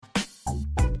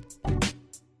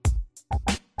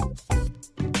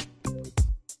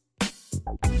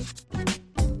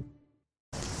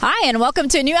Hi, and welcome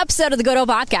to a new episode of the Good Old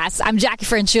Podcast. I'm Jackie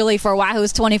Franchuli for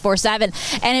Wahoo's 24/7.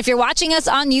 And if you're watching us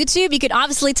on YouTube, you can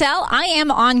obviously tell I am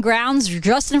on grounds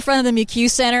just in front of the McHugh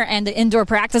Center and the indoor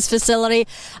practice facility.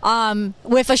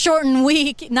 With a shortened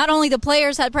week, not only the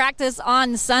players had practice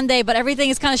on Sunday, but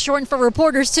everything is kind of shortened for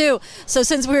reporters too. So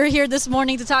since we were here this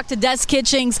morning to talk to Des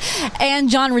Kitchings and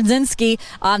John Radzinski,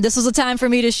 this was a time for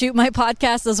me to shoot my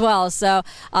podcast as well. So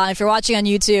if you're watching on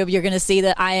YouTube, you're going to see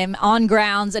that I am on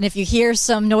grounds. And if you hear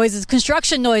some noises,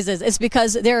 construction noises, it's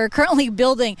because they're currently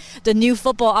building the new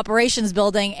football operations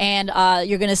building, and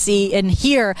you're going to see and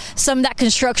hear some of that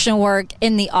construction work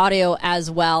in the audio as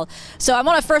well. So I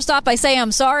want to first off by saying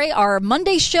I'm sorry. Our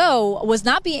Monday show was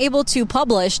not being able to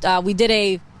publish.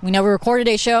 We recorded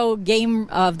a show game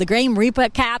of the game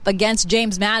recap against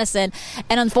James Madison,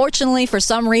 and unfortunately, for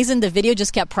some reason, the video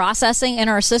just kept processing in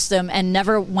our system and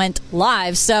never went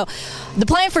live. So the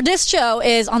plan for this show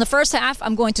is on the first half,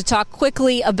 I'm going to talk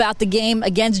quickly about the game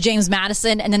against James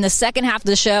Madison, and then the second half of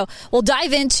the show, we'll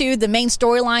dive into the main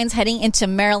storylines heading into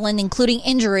Maryland, including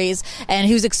injuries and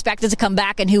who's expected to come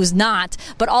back and who's not,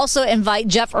 but also invite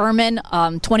Jeff Ehrman,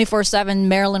 24/7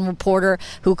 Maryland reporter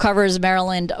who covers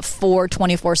Maryland for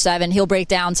 24/7. He'll break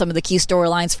down some of the key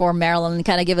storylines for Maryland and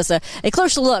kind of give us a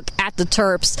closer look at the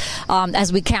Terps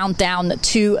as we count down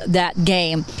to that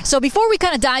game. So before we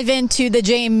kind of dive into the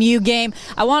JMU game,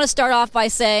 I want to start off by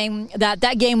saying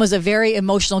that game was a very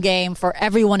emotional game for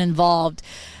everyone involved.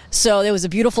 So there was a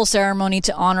beautiful ceremony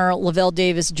to honor Lavelle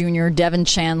Davis Jr., Devin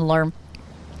Chandler,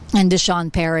 and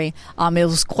Deshaun Perry. It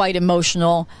was quite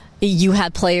emotional. You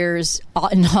had players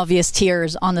in obvious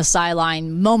tears on the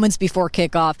sideline moments before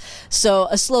kickoff. So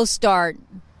a slow start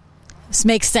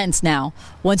makes sense now.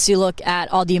 Once you look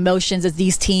at all the emotions that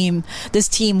this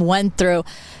team went through,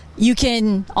 you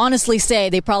can honestly say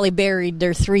they probably buried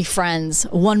their three friends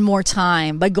one more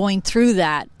time by going through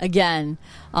that again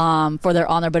for their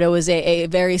honor. But it was a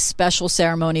very special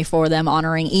ceremony for them,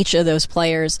 honoring each of those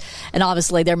players. And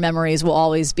obviously their memories will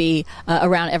always be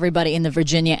around everybody in the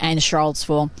Virginia and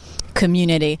Charlottesville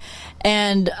community.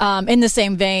 And in the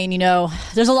same vein,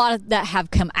 there's a lot that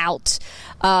have come out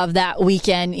of that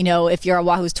weekend. If you're a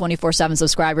Wahoo's 24/7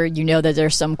 subscriber, you know that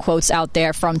there's some quotes out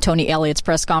there from Tony Elliott's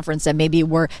press conference that maybe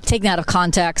were taken out of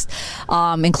context,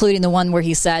 including the one where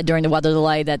he said during the weather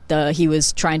delay that he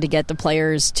was trying to get the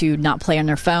players to not play on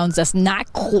their phones. That's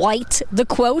not quite the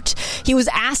quote. He was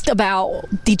asked about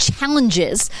the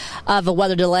challenges of a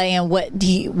weather delay and what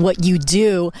you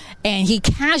do, and he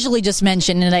casually just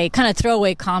mentioned in a kind of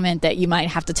throwaway comment that you might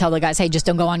have to tell the guys, hey, just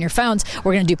don't go on your phones.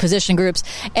 We're going to do position groups.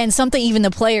 And something even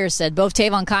the players said, both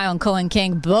Tavon Kyle and Cohen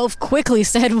King both quickly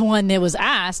said when it was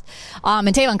asked. And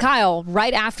Tavon Kyle,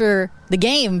 right after the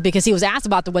game, because he was asked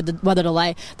about the weather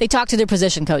delay, they talked to their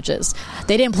position coaches.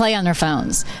 They didn't play on their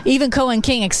phones. Even Cohen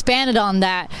King expanded on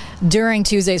that during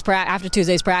after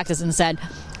Tuesday's practice and said,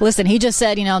 listen, he just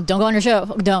said, don't go on your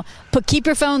show. Keep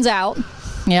your phones out.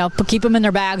 Keep them in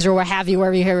their bags or what have you,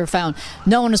 wherever you hear your phone.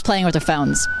 No one was playing with their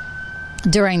phones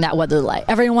during that weather delay.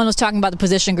 Everyone was talking about the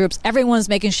position groups. Everyone was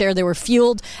making sure they were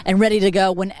fueled and ready to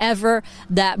go whenever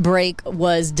that break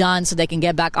was done so they can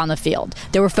get back on the field.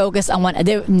 They were focused on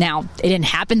now, it didn't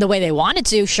happen the way they wanted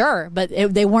to, sure, but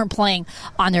they weren't playing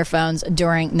on their phones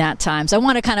during that time. So I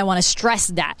want to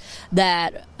stress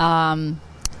that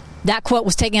quote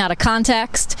was taken out of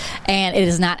context, and it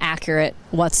is not accurate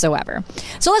whatsoever.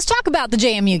 So let's talk about the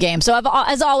JMU game. So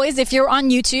as always, if you're on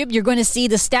YouTube, you're going to see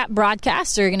the stat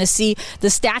broadcast, so you're going to see the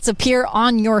stats appear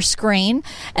on your screen.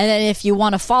 And then if you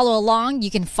want to follow along, you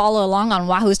can follow along on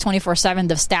Wahoo's 24/7.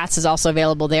 The stats is also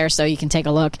available there, so you can take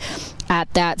a look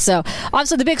at that. So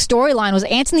obviously the big storyline was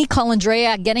Anthony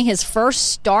Colandrea getting his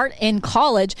first start in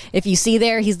college. If you see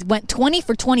there, he went 20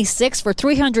 for 26 for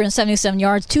 377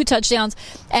 yards, 2 touchdowns,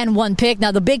 and 1 pick.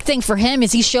 Now the big thing for him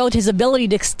is he showed his ability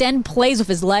to extend plays with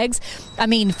his legs. I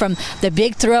mean, from the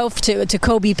big throw to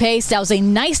Kobe Pace, that was a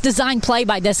nice design play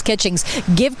by Des Kitchings.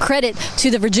 Give credit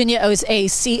to the Virginia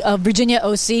OC.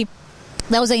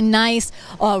 That was a nice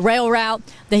rail route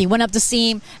that he went up the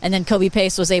seam, and then Kobe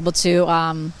Pace was able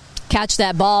to catch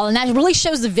that ball. And that really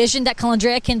shows the vision that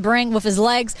Colandrea can bring with his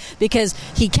legs, because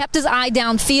he kept his eye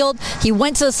downfield. He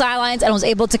went to the sidelines and was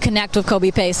able to connect with Kobe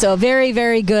Pace. So very,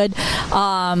 very good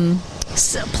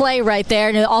play right there.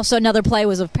 And also another play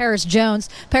was of Paris Jones.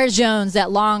 Paris Jones,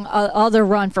 that long other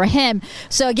run for him.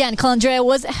 So again, Colandrea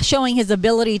was showing his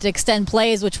ability to extend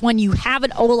plays, which when you have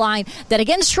an O-line that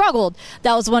again struggled,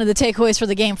 that was one of the takeaways for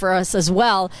the game for us as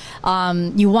well.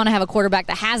 You want to have a quarterback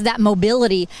that has that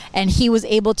mobility, and he was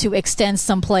able to extend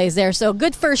some plays there. So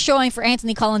good first showing for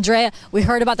Anthony Colandrea. We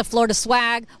heard about the Florida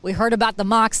swag. We heard about the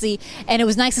moxie, and it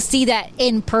was nice to see that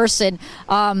in person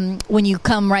when you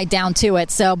come right down to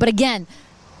it. So, but again,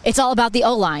 it's all about the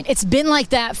O-line. It's been like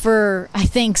that for, I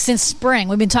think, since spring.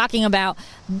 We've been talking about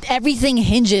everything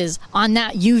hinges on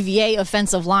that UVA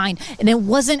offensive line, and it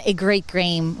wasn't a great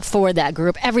game for that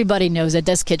group. Everybody knows it.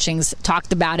 Des Kitchings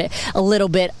talked about it a little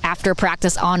bit after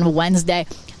practice on Wednesday.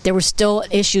 There were still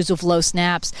issues with low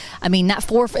snaps. I mean,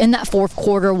 in that fourth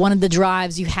quarter, one of the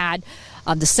drives you had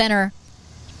the center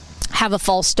have a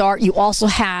false start. You also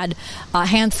had a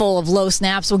handful of low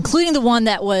snaps, including the one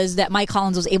that Mike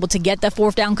Collins was able to get that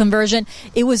fourth down conversion.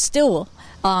 It was still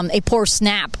a poor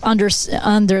snap under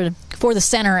for the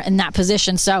center in that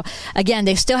position. So again,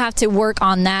 they still have to work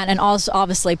on that, and also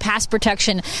obviously pass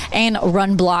protection and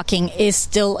run blocking is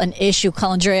still an issue.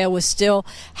 Colandrea was still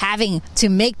having to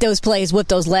make those plays with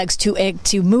those legs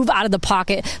to move out of the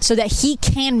pocket so that he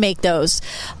can make those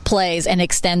plays and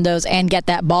extend those and get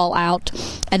that ball out.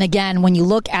 And again, when you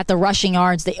look at the rushing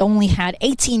yards, they only had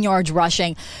 18 yards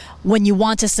rushing. When you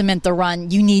want to cement the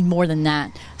run, you need more than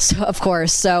that. So, of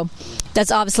course. So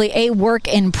that's obviously a work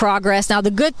in progress. Now, the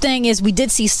good thing is we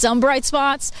did see some bright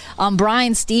spots.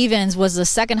 Brian Stevens was the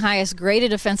second highest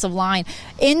graded offensive line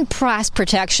in pass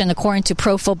protection, according to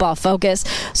Pro Football Focus.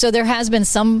 So there has been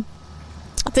some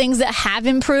things that have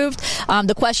improved.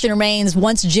 The question remains,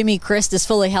 once Jimmy Christ is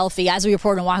fully healthy, as we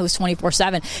reported on Wahoo's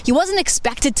 24/7, he wasn't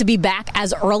expected to be back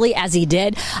as early as he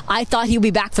did. I thought he would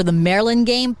be back for the Maryland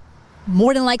game,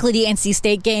 more than likely the NC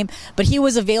State game, but he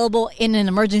was available in an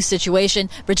emergency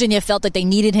situation. Virginia felt that they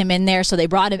needed him in there, so they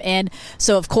brought him in.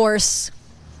 So, of course,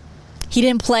 he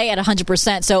didn't play at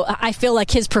 100%, so I feel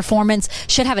like his performance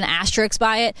should have an asterisk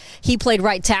by it. He played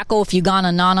right tackle. If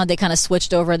Ugonna Nana, they kind of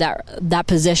switched over that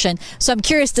position. So I'm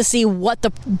curious to see what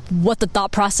the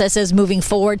thought process is moving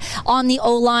forward. On the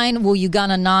O-line, will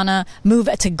Ugonna Nana move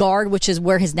to guard, which is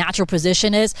where his natural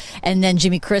position is, and then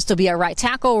Jimmy Christ will be at right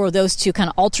tackle, or those two kind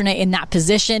of alternate in that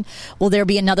position? Will there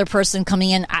be another person coming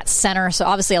in at center? So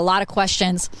obviously a lot of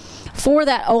questions for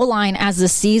that O-line as the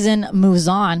season moves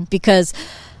on, because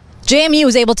JMU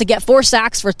was able to get 4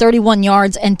 sacks for 31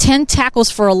 yards and 10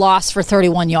 tackles for a loss for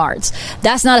 31 yards.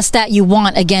 That's not a stat you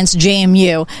want against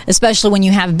JMU, especially when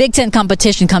you have Big Ten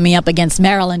competition coming up against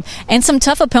Maryland and some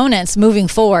tough opponents moving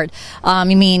forward.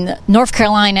 North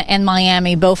Carolina and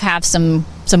Miami both have some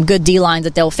good D-lines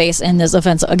that they'll face in this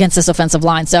against this offensive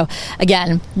line. So,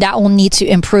 again, that will need to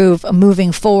improve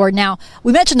moving forward. Now,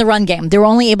 we mentioned the run game. They were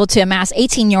only able to amass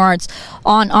 18 yards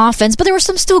on offense, but there were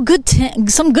some good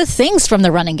things from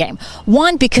the running game.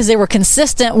 One, because they were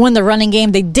consistent when the running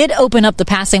game, they did open up the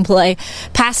passing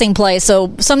play.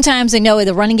 So sometimes they know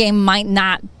the running game might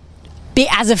not be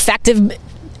as effective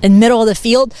in the middle of the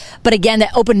field, but again, that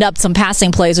opened up some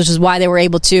passing plays, which is why they were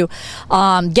able to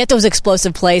get those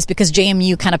explosive plays, because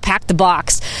JMU kind of packed the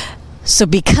box. So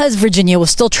because Virginia was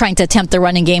still trying to attempt the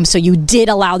running game, so you did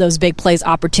allow those big plays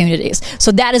opportunities.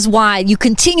 So that is why you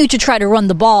continue to try to run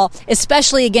the ball,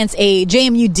 especially against a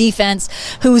JMU defense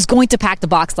who's going to pack the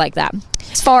box like that.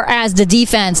 As far as the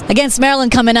defense, against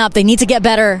Maryland coming up, they need to get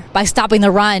better by stopping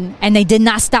the run, and they did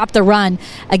not stop the run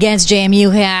against JMU, who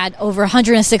had over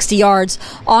 160 yards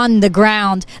on the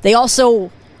ground. They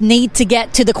also need to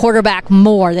get to the quarterback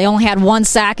more. They only had 1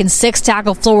 sack and 6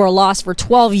 tackle for a loss for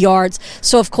 12 yards.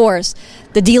 So, of course,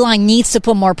 the D-line needs to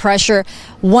put more pressure.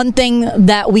 One thing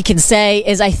that we can say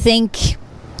is, I think,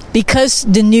 because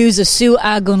the news of Sue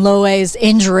Agunlowe's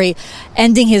injury,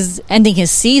 ending his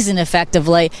season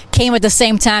effectively, came at the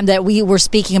same time that we were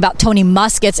speaking about Tony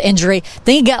Muskett's injury,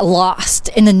 they got lost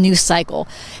in the news cycle.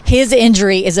 His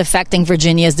injury is affecting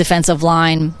Virginia's defensive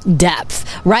line depth.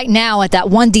 Right now, at that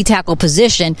 1D tackle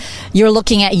position, you're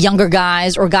looking at younger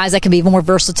guys or guys that can be more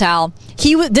versatile.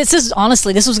 This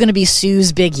was going to be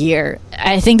Sue's big year.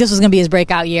 I think this was going to be his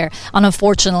breakout year. And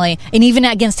unfortunately, and even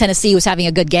against Tennessee, he was having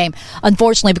a good game.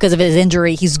 Unfortunately, because of his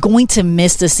injury, he's going to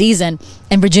miss the season,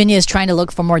 and Virginia is trying to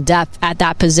look for more depth at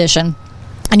that position.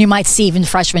 And you might see even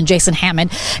freshman Jason Hammond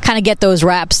kind of get those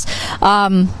reps.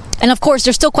 And, of course,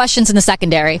 there's still questions in the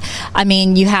secondary. I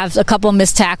mean, you have a couple of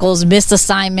missed tackles, missed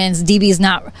assignments. DB's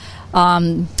not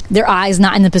their eyes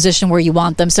not in the position where you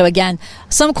want them. So again,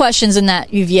 some questions in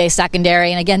that UVA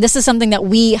secondary. And again, this is something that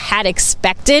we had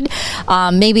expected,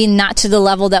 maybe not to the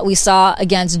level that we saw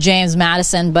against James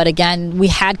Madison, but again, we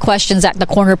had questions at the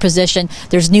corner position.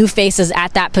 There's new faces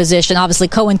at that position. Obviously,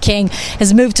 Cohen King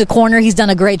has moved to corner. He's done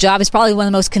a great job. He's probably one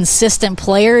of the most consistent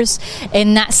players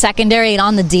in that secondary and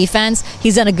on the defense.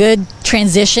 He's done a good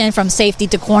transition from safety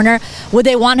to corner. Would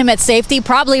they want him at safety?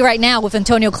 Probably right now, with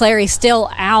Antonio Clary still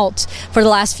out for the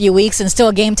last few weeks and still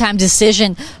a game time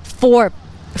decision for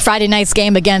Friday night's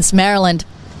game against Maryland.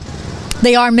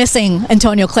 They are missing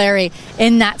Antonio Clary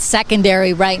in that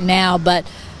secondary right now, but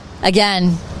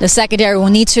again, the secondary will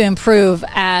need to improve.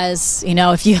 As you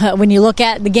know, when you look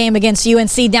at the game against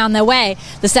UNC down the way,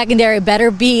 the secondary better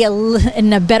be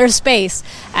in a better space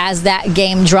as that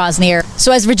game draws near.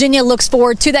 So as Virginia looks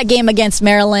forward to that game against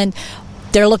Maryland,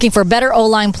 they're looking for better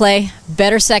O-line play,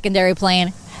 better secondary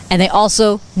playing, and they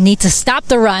also need to stop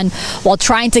the run while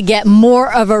trying to get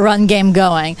more of a run game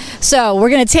going. So we're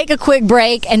going to take a quick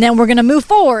break, and then we're going to move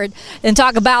forward and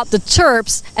talk about the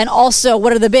Terps and also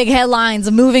what are the big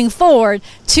headlines moving forward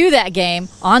to that game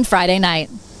on Friday night.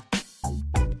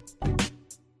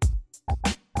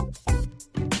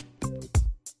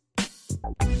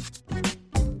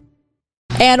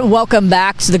 And welcome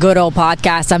back to the Good Old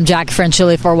Podcast. I'm Jackie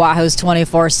Franchilli for Wahoo's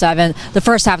 24/7. The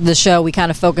first half of the show, we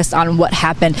kind of focused on what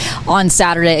happened on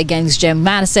Saturday against James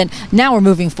Madison. Now we're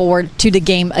moving forward to the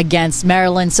game against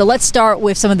Maryland. So let's start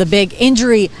with some of the big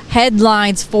injury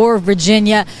headlines for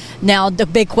Virginia. Now, the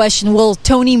big question, will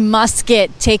Tony Muskett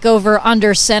take over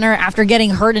under center after getting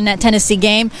hurt in that Tennessee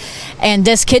game? And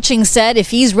Des Kitchings said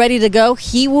if he's ready to go,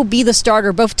 he will be the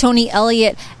starter. Both Tony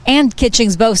Elliott and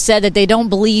Kitchings both said that they don't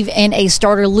believe in a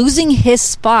starter losing his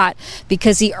spot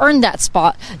because he earned that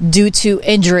spot due to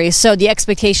injury. So the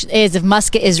expectation is if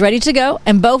Muskett is ready to go,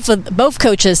 and both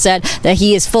coaches said that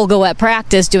he is full go at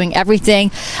practice, doing everything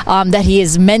that he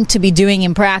is meant to be doing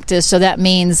in practice. So that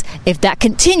means if that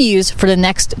continues for the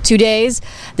next 2 days,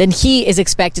 then he is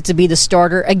expected to be the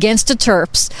starter against the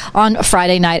Terps on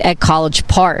Friday night at College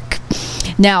Park.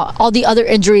 Now, all the other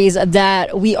injuries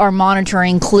that we are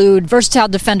monitoring include versatile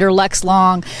defender Lex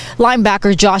Long,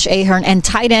 linebacker Josh Ahern, and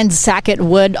tight end Sackett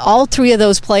Wood. All three of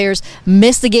those players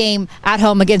missed the game at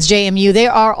home against JMU. They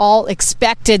are all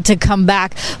expected to come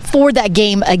back for that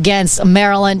game against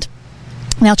Maryland.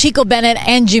 Now, Chico Bennett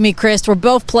and Jimmy Christ were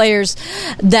both players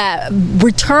that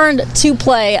returned to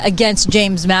play against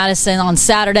James Madison on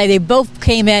Saturday. They both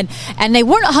came in, and they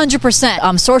weren't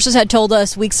 100%. Sources had told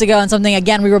us weeks ago, and something,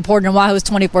 again, we reported in Wahoo's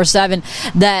 24/7,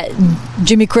 that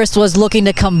Jimmy Christ was looking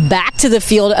to come back to the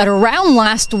field at around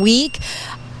last week.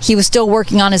 He was still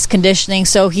working on his conditioning,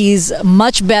 so he's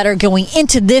much better going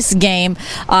into this game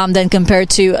than compared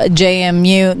to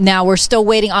JMU. Now, we're still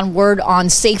waiting on word on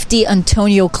safety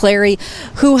Antonio Clary,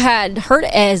 who had hurt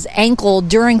his ankle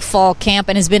during fall camp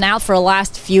and has been out for the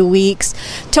last few weeks.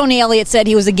 Tony Elliott said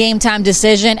he was a game-time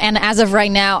decision, and as of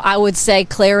right now, I would say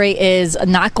Clary is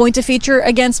not going to feature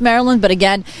against Maryland, but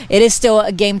again, it is still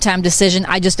a game-time decision.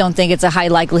 I just don't think it's a high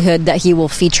likelihood that he will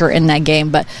feature in that game.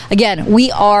 But again,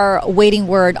 we are waiting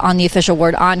word on the official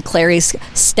word on Clary's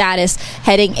status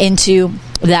heading into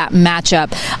that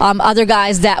matchup. Other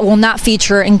guys that will not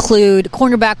feature include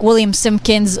cornerback William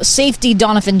Simpkins, safety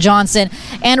Donovan Johnson,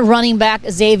 and running back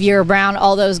Xavier Brown.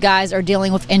 All those guys are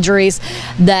dealing with injuries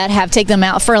that have taken them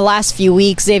out for the last few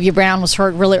weeks. Xavier Brown was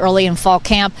hurt really early in fall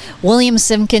camp. William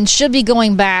Simpkins should be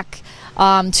going back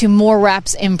to more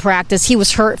reps in practice. He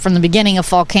was hurt from the beginning of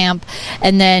fall camp,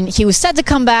 and then he was set to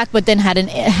come back, but then had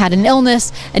an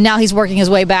illness, and now he's working his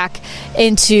way back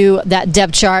into that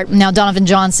depth chart. Now, Donovan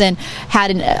Johnson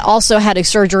also had a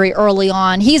surgery early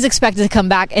on. He's expected to come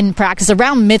back in practice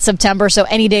around mid-September, so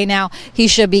any day now he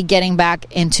should be getting back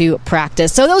into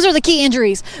practice. So those are the key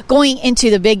injuries going into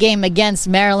the big game against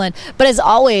Maryland. But as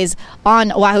always, on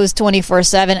Wahoo's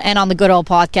 24/7 and on the Good Old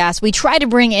Podcast, we try to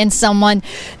bring in someone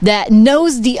that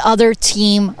knows the other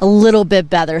team a little bit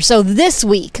better. So this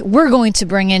week, we're going to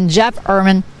bring in Jeff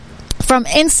Ehrman from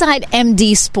Inside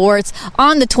MD Sports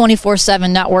on the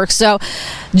 24/7 network. So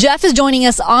Jeff is joining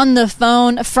us on the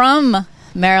phone from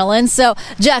Maryland. So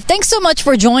Jeff, thanks so much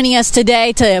for joining us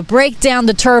today to break down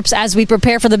the Terps as we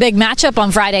prepare for the big matchup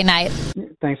on Friday night.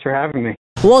 Thanks for having me.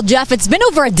 Well, Jeff, it's been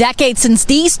over a decade since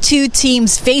these two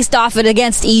teams faced off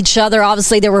against each other.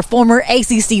 Obviously, they were former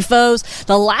ACC foes.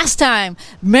 The last time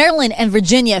Maryland and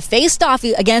Virginia faced off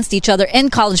against each other in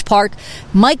College Park,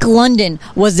 Mike London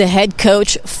was the head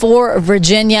coach for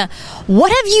Virginia.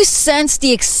 What have you sensed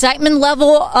the excitement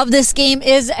level of this game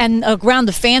is and around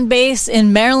the fan base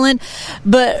in Maryland?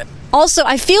 But Also,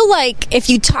 I feel like if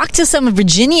you talk to some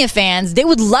Virginia fans, they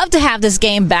would love to have this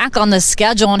game back on the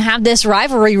schedule and have this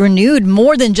rivalry renewed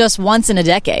more than just once in a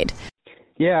decade.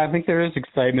 Yeah, I think there is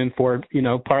excitement for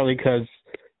it, partly because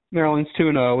Maryland's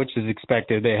 2-0, which is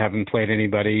expected. They haven't played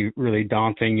anybody really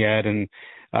daunting yet, and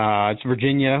it's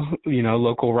Virginia,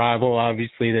 local rival.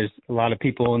 Obviously, there's a lot of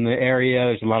people in the area.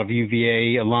 There's a lot of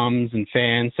UVA alums and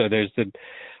fans, so there's the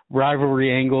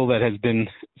rivalry angle that has been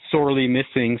sorely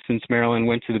missing since Maryland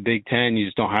went to the Big Ten. You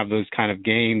just don't have those kind of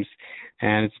games,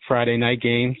 and it's a Friday night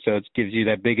game, so it gives you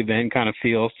that big event kind of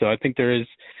feel. So I think there is,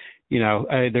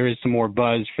 there is some more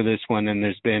buzz for this one than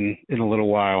there's been in a little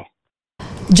while.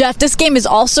 Jeff, this game is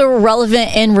also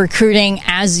relevant in recruiting.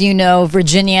 As you know,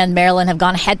 Virginia and Maryland have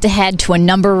gone head-to-head to a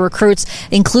number of recruits,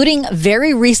 including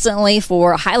very recently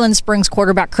for Highland Springs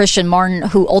quarterback Christian Martin,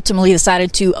 who ultimately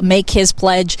decided to make his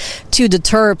pledge to the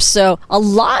Terps. So a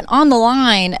lot on the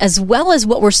line, as well as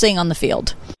what we're seeing on the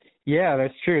field. Yeah,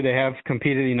 that's true. They have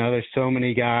competed. There's so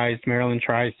many guys. Maryland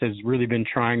has really been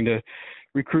trying to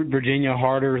recruit Virginia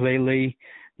harder lately,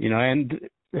 and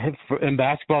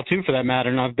basketball too, for that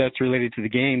matter. Not that that's related to the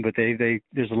game, but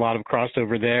there's a lot of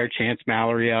crossover there. Chance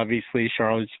Mallory, obviously,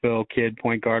 Charlottesville kid,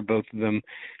 point guard, both of them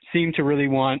seem to really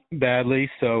want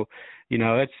badly. So,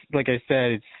 that's, like I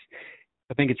said,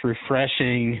 I think it's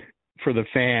refreshing for the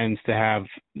fans to have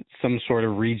some sort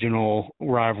of regional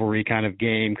rivalry kind of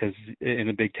game, because in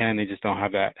the Big Ten, they just don't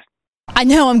have that. I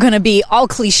know I'm going to be all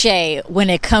cliche when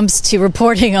it comes to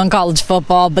reporting on college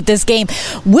football, but this game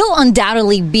will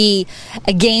undoubtedly be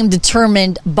a game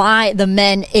determined by the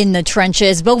men in the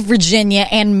trenches. Both Virginia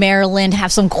and Maryland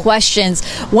have some questions.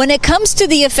 When it comes to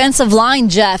the offensive line,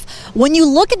 Jeff, when you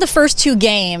look at the first two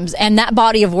games and that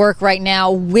body of work right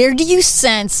now, where do you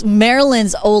sense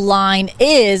Maryland's O-line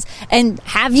is? And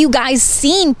have you guys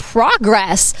seen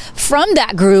progress from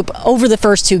that group over the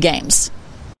first two games?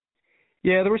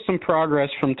 Yeah, there was some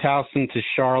progress from Towson to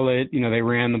Charlotte. They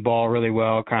ran the ball really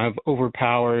well, kind of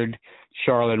overpowered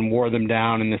Charlotte and wore them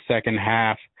down in the second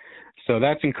half. So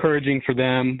that's encouraging for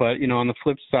them. But, on the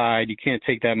flip side, you can't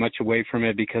take that much away from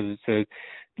it because it's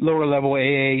a lower level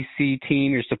AAC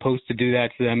team. You're supposed to do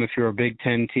that to them if you're a Big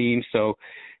Ten team. So,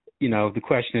 the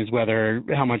question is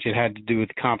how much it had to do with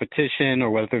the competition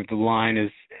or whether the line is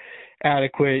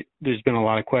adequate. There's been a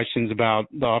lot of questions about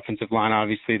the offensive line.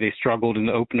 Obviously, they struggled in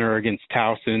the opener against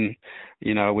Towson,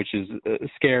 which is a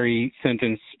scary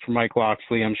sentence for Mike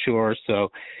Loxley, I'm sure.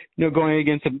 So, going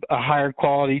against a higher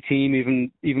quality team,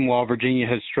 even while Virginia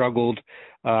has struggled,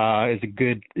 is a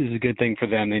good thing for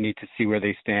them. They need to see where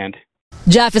they stand.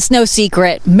 Jeff, it's no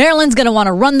secret. Maryland's going to want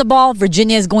to run the ball.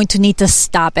 Virginia is going to need to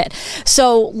stop it.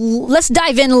 So let's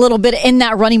dive in a little bit in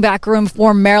that running back room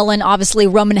for Maryland. Obviously,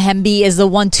 Roman Hemby is the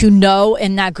one to know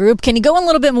in that group. Can you go a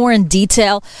little bit more in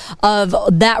detail of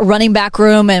that running back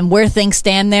room and where things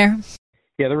stand there?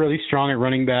 Yeah, they're really strong at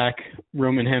running back.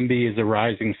 Roman Hemby is a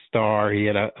rising star. He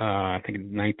had, I think,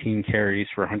 19 carries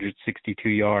for 162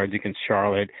 yards against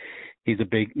Charlotte. He's a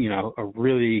big, a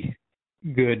really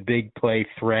good big play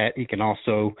threat. He can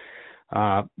also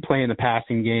play in the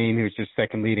passing game. He was just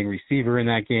second leading receiver in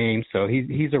that game. So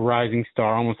he's a rising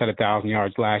star, almost had 1,000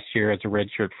 yards last year as a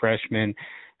redshirt freshman.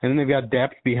 And then they've got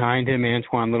depth behind him.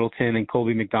 Antoine Littleton and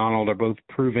Colby McDonald are both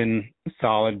proven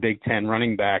solid Big Ten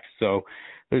running backs. So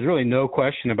there's really no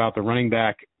question about the running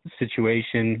back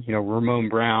situation. Ramon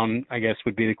Brown, I guess,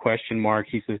 would be the question mark.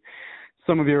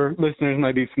 Some of your listeners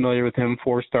might be familiar with him,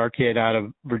 4-star kid out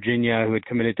of Virginia who had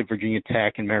committed to Virginia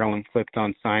Tech, and Maryland flipped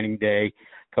on signing day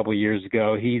a couple of years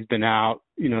ago. He's been out,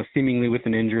 seemingly with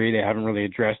an injury. They haven't really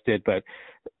addressed it, but,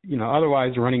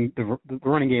 otherwise the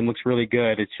running game looks really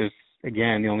good. It's just,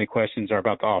 again, the only questions are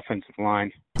about the offensive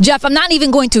line. Jeff, I'm not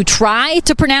even going to try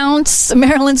to pronounce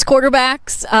Maryland's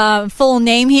quarterback's full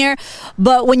name here,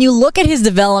 but when you look at his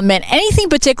development, anything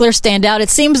particular stand out? It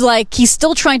seems like he's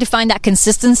still trying to find that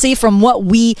consistency from what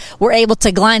we were able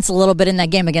to glance a little bit in that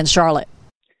game against Charlotte.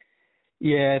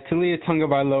 Yeah, Talia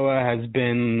Tungabailoa has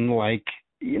been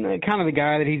kind of the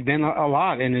guy that he's been a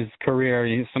lot in his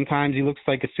career. Sometimes he looks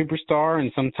like a superstar,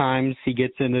 and sometimes he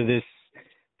gets into this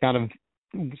kind of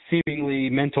seemingly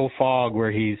mental fog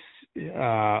where he's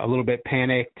a little bit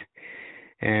panicked,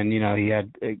 and he had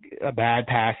a bad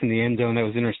pass in the end zone that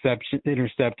was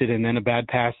intercepted, and then a bad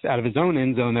pass out of his own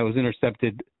end zone that was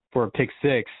intercepted for a pick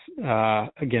six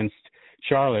against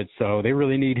Charlotte. So they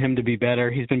really need him to be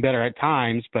better. He's been better at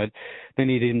times, but they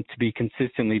need him to be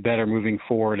consistently better moving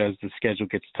forward as the schedule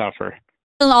gets tougher.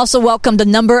 And also welcomed a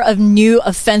number of new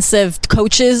offensive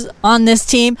coaches on this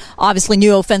team. Obviously,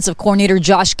 new offensive coordinator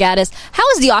Josh Gaddis. How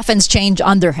has the offense changed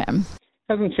under him?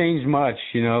 Hasn't changed much.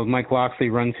 Mike Loxley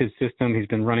runs his system. He's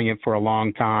been running it for a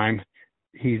long time.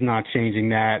 he's not changing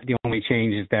that. The only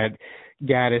change is that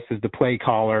Gaddis is the play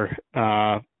caller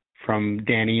from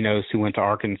Dan Enos, who went to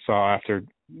Arkansas after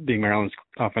being Maryland's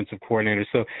offensive coordinator.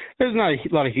 So there's not a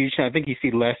lot of huge. I think you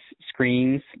see less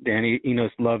screens. Dan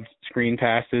Enos loved screen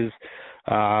passes,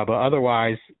 but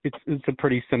otherwise it's a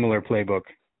pretty similar playbook.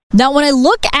 Now, when I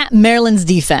look at Maryland's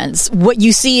defense, what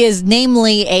you see is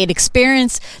namely an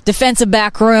experienced defensive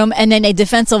back room and then a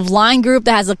defensive line group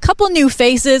that has a couple new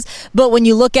faces. But when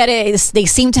you look at it, they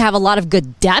seem to have a lot of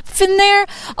good depth in there.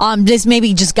 Just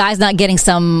maybe just guys not getting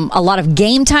a lot of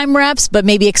game time reps, but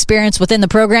maybe experience within the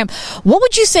program. What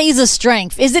would you say is a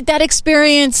strength? Is it that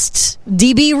experienced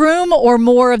DB room or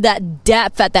more of that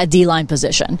depth at that D-line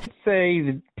position? I'd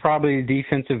say probably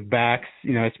defensive backs,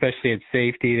 especially at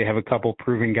safety. They have a couple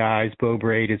proven guys. Bo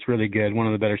Braid is really good, one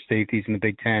of the better safeties in the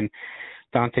Big Ten.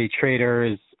 Dante Trader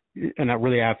is a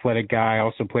really athletic guy,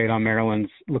 also played on Maryland's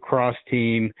lacrosse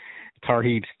team.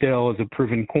 Tarheeb Still is a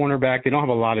proven cornerback. They don't have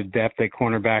a lot of depth at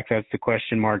cornerback. That's the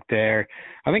question mark there.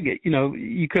 I think,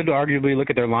 you could arguably look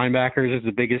at their linebackers as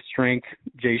the biggest strength.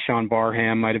 Jayshon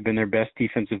Barham might have been their best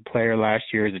defensive player last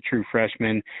year as a true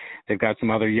freshman. They've got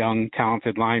some other young,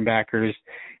 talented linebackers.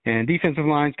 And defensive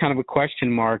line's kind of a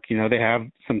question mark. They have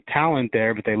some talent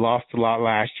there, but they lost a lot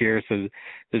last year, so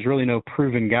there's really no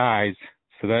proven guys.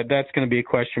 So that's going to be a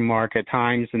question mark at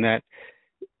times. In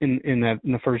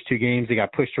the first two games, they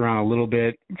got pushed around a little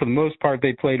bit. For the most part,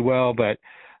 they played well, but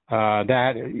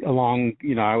that along,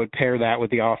 I would pair that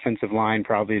with the offensive line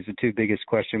probably as the two biggest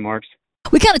question marks.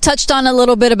 We kind of touched on a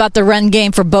little bit about the run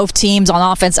game for both teams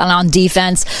on offense and on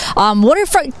defense.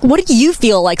 What do you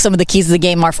feel like some of the keys of the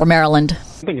game are for Maryland?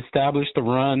 I think establish the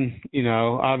run.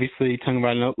 Obviously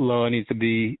Tagovailoa needs to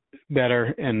be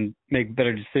better and make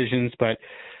better decisions, but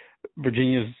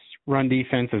Virginia's run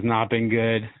defense has not been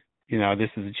good. This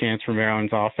is a chance for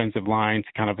Maryland's offensive line to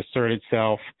kind of assert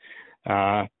itself.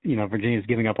 Virginia's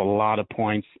giving up a lot of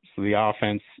points, so the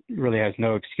offense really has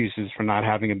no excuses for not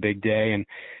having a big day. And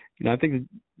I think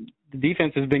the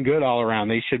defense has been good all around.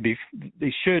 They should be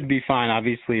fine.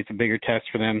 Obviously, it's a bigger test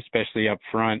for them, especially up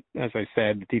front. As I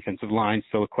said, the defensive line's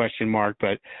still a question mark,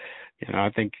 but I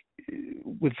think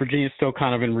with Virginia still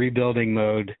kind of in rebuilding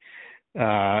mode,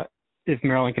 if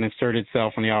Maryland can assert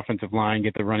itself on the offensive line,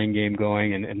 get the running game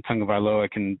going, and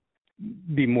Tagovailoa can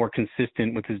be more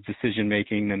consistent with his decision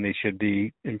making, then they should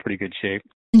be in pretty good shape.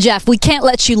 Jeff, we can't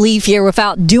let you leave here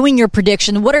without doing your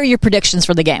prediction. What are your predictions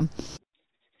for the game?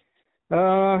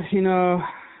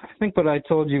 I think what I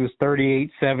told you was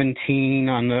 38-17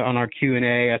 on our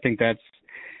Q&A. I think that's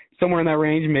somewhere in that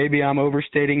range. Maybe I'm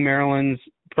overstating Maryland's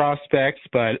prospects,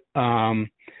 but I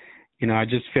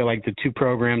just feel like the two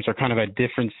programs are kind of at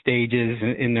different stages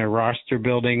in their roster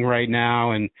building right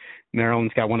now, and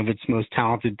Maryland's got one of its most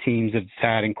talented teams that it's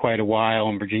had in quite a while,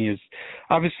 and Virginia's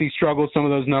obviously struggled some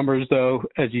of those numbers, though,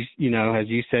 as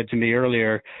you said to me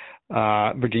earlier.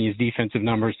 Virginia's defensive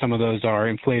numbers, some of those are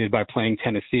inflated by playing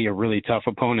Tennessee, a really tough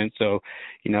opponent. So,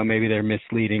 maybe they're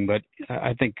misleading, but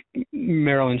I think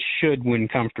Maryland should win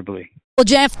comfortably. Well,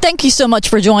 Jeff, thank you so much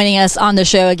for joining us on the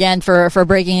show again for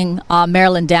breaking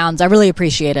Maryland down. I really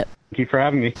appreciate it. Thank you for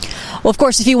having me. Well, of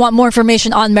course, if you want more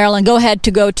information on Maryland, go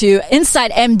to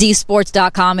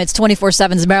InsideMDSports.com. It's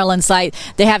 24/7's Maryland site.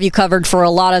 They have you covered for a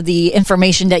lot of the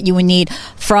information that you would need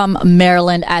from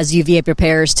Maryland as UVA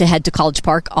prepares to head to College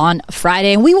Park on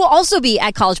Friday. And we will also be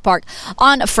at College Park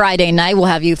on Friday night. We'll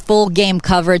have you full game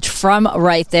coverage from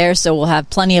right there. So we'll have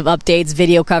plenty of updates,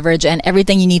 video coverage, and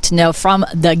everything you need to know from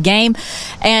the game.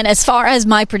 And as far as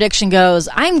my prediction goes,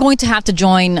 I'm going to have to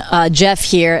join Jeff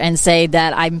here and say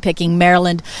that I'm picking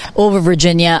Maryland over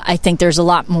Virginia. I think there's a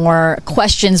lot more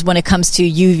questions when it comes to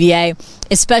UVA,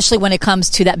 especially when it comes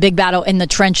to that big battle in the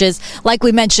trenches. Like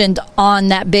we mentioned on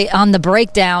the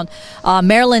breakdown,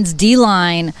 Maryland's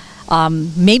D-line,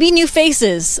 maybe new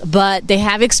faces, but they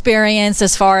have experience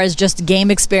as far as just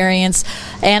game experience,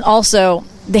 and also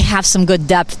they have some good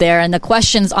depth there. And the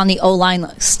questions on the O-line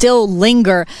still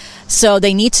linger, so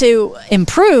they need to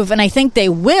improve, and I think they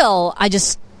will. I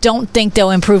just don't think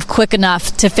they'll improve quick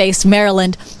enough to face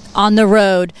Maryland on the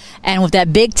road. And with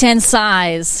that Big Ten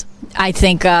size, I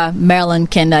think Maryland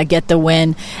can get the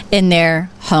win in their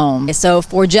home. So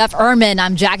for Jeff Ehrman,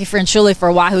 I'm Jackie Franchuli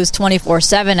for Wahoo's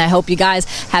 24/7. I hope you guys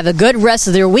have a good rest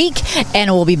of your week,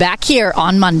 and we'll be back here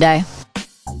on Monday.